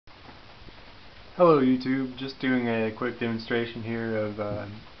Hello YouTube, just doing a quick demonstration here of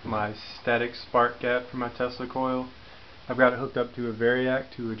my static spark gap for my Tesla coil. I've got it hooked up to a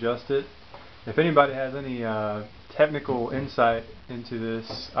variac to adjust it. If anybody has any technical insight into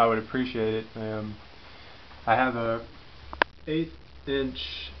this, I would appreciate it. I have a 1/8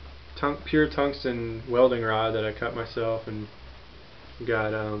 inch pure tungsten welding rod that I cut myself, and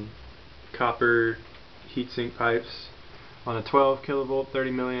got copper heatsink pipes on a 12 kilovolt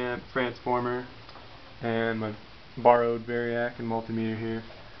 30 milliamp Franceformer, and my borrowed variac and multimeter here.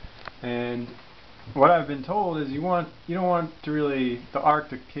 And what I've been told is you don't want to really the arc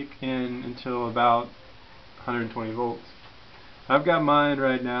to kick in until about 120 volts. I've got mine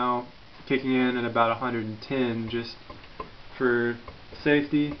right now kicking in at about 110 just for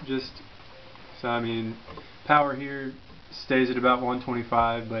safety. So I mean, power here stays at about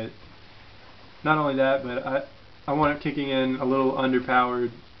 125, but not only that, but I want it kicking in a little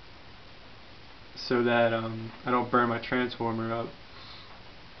underpowered so that I don't burn my transformer up.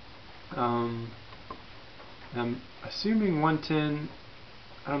 I'm assuming 110,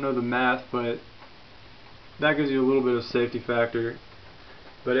 I don't know the math, but that gives you a little bit of safety factor.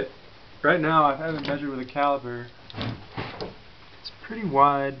 But right now I haven't measured with a caliper. It's pretty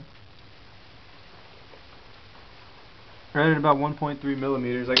wide, right at about 1.3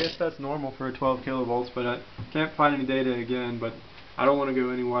 millimeters. I guess that's normal for a 12 kilovolts, but I can't find any data again, but I don't want to go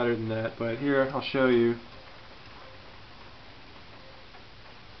any wider than that. But here I'll show you.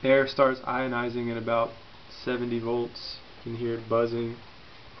 Air starts ionizing at about 70 volts. You can hear it buzzing.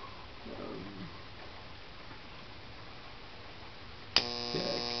 Yeah,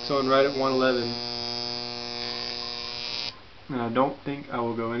 it's on right at 111. And I don't think I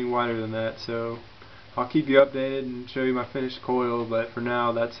will go any wider than that, so I'll keep you updated and show you my finished coil, but for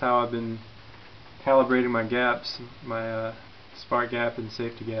now that's how I've been calibrating my gaps, my spark gap and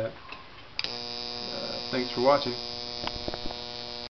safety gap. Thanks for watching.